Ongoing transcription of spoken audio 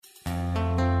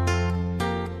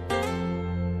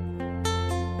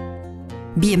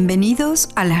Bienvenidos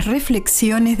a las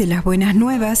Reflexiones de las Buenas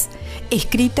Nuevas,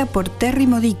 escrita por Terry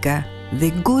Modica,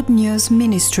 de Good News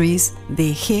Ministries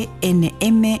de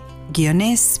gnm-es.org.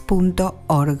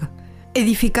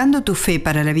 Edificando tu fe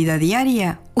para la vida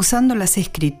diaria usando las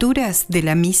escrituras de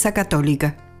la Misa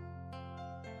Católica.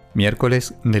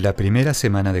 Miércoles de la primera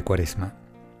semana de Cuaresma.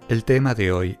 El tema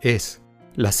de hoy es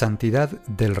la santidad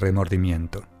del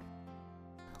remordimiento.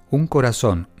 Un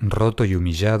corazón roto y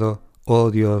humillado,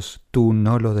 oh Dios, tú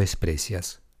no lo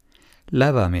desprecias.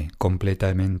 Lávame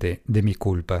completamente de mi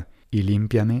culpa y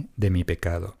límpiame de mi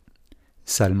pecado.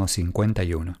 Salmo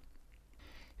 51.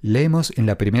 Leemos en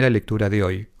la primera lectura de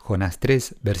hoy, Jonás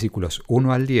 3, versículos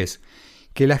 1 al 10,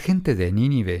 que la gente de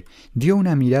Nínive dio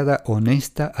una mirada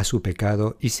honesta a su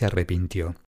pecado y se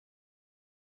arrepintió.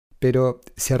 Pero,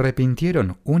 ¿se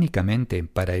arrepintieron únicamente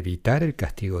para evitar el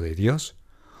castigo de Dios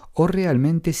o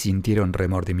realmente sintieron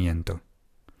remordimiento?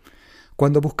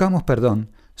 Cuando buscamos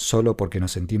perdón solo porque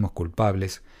nos sentimos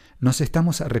culpables, nos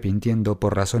estamos arrepintiendo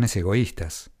por razones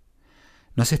egoístas.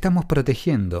 Nos estamos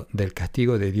protegiendo del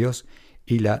castigo de Dios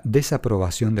y la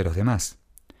desaprobación de los demás.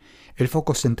 El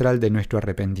foco central de nuestro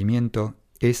arrepentimiento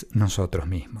es nosotros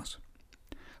mismos.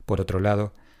 Por otro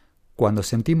lado, cuando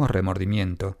sentimos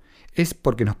remordimiento, es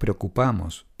porque nos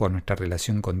preocupamos por nuestra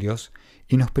relación con Dios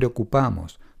y nos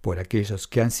preocupamos por aquellos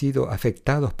que han sido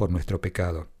afectados por nuestro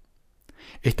pecado.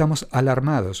 Estamos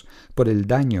alarmados por el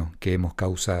daño que hemos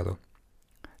causado.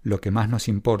 Lo que más nos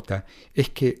importa es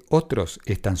que otros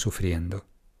están sufriendo.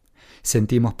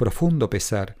 Sentimos profundo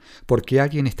pesar porque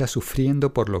alguien está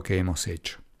sufriendo por lo que hemos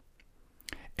hecho.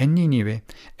 En Nínive,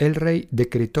 el rey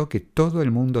decretó que todo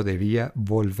el mundo debía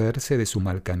volverse de su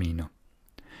mal camino.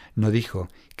 No dijo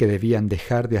que debían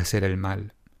dejar de hacer el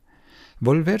mal.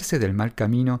 Volverse del mal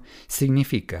camino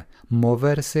significa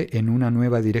moverse en una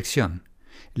nueva dirección,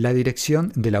 la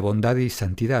dirección de la bondad y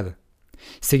santidad.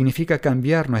 Significa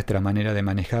cambiar nuestra manera de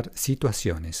manejar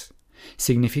situaciones.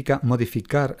 Significa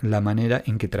modificar la manera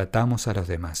en que tratamos a los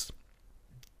demás.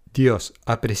 Dios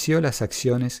apreció las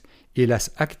acciones y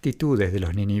las actitudes de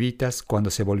los ninivitas cuando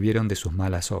se volvieron de sus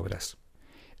malas obras.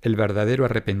 El verdadero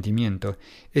arrepentimiento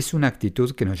es una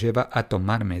actitud que nos lleva a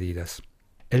tomar medidas.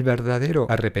 El verdadero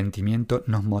arrepentimiento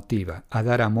nos motiva a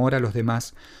dar amor a los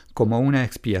demás como una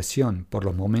expiación por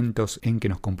los momentos en que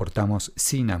nos comportamos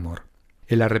sin amor.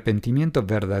 El arrepentimiento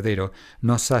verdadero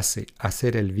nos hace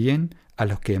hacer el bien a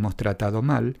los que hemos tratado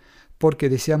mal porque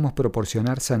deseamos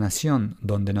proporcionar sanación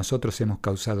donde nosotros hemos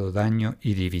causado daño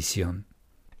y división.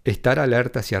 Estar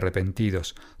alertas y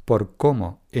arrepentidos por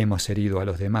cómo hemos herido a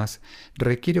los demás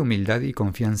requiere humildad y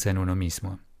confianza en uno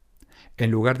mismo. En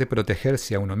lugar de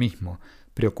protegerse a uno mismo,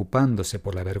 preocupándose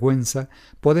por la vergüenza,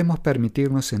 podemos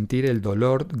permitirnos sentir el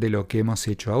dolor de lo que hemos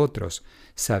hecho a otros,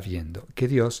 sabiendo que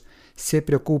Dios se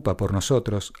preocupa por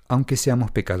nosotros aunque seamos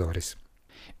pecadores.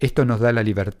 Esto nos da la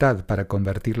libertad para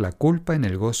convertir la culpa en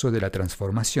el gozo de la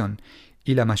transformación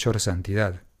y la mayor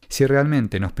santidad. Si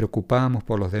realmente nos preocupamos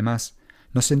por los demás,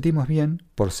 nos sentimos bien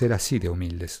por ser así de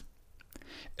humildes.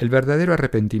 El verdadero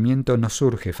arrepentimiento no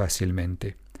surge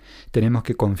fácilmente. Tenemos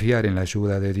que confiar en la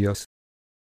ayuda de Dios.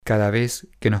 Cada vez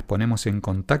que nos ponemos en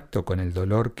contacto con el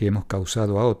dolor que hemos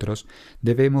causado a otros,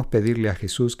 debemos pedirle a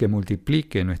Jesús que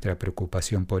multiplique nuestra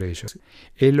preocupación por ellos.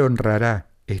 Él honrará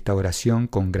esta oración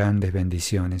con grandes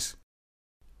bendiciones.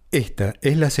 Esta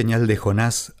es la señal de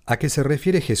Jonás a que se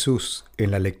refiere Jesús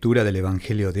en la lectura del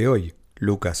Evangelio de hoy,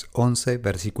 Lucas 11,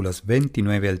 versículos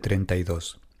 29 al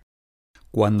 32.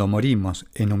 Cuando morimos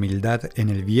en humildad en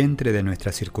el vientre de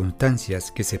nuestras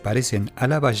circunstancias que se parecen a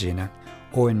la ballena,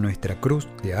 o en nuestra cruz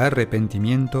de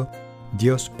arrepentimiento,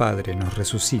 Dios Padre nos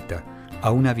resucita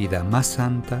a una vida más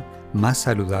santa, más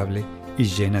saludable y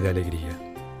llena de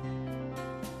alegría.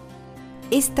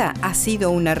 Esta ha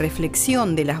sido una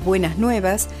reflexión de las Buenas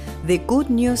Nuevas de Good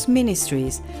News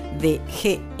Ministries de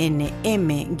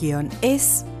gnm-es.org.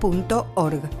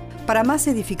 Para más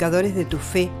edificadores de tu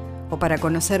fe o para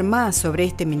conocer más sobre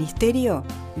este ministerio,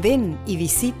 ven y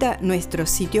visita nuestro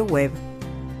sitio web.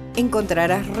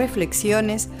 Encontrarás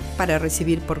reflexiones para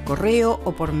recibir por correo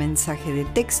o por mensaje de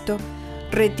texto,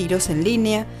 retiros en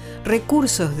línea,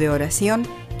 recursos de oración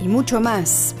y mucho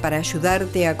más para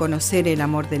ayudarte a conocer el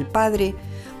amor del Padre,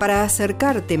 para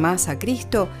acercarte más a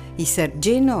Cristo y ser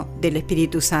lleno del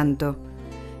Espíritu Santo.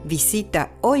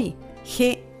 Visita hoy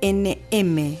gnm-es.org.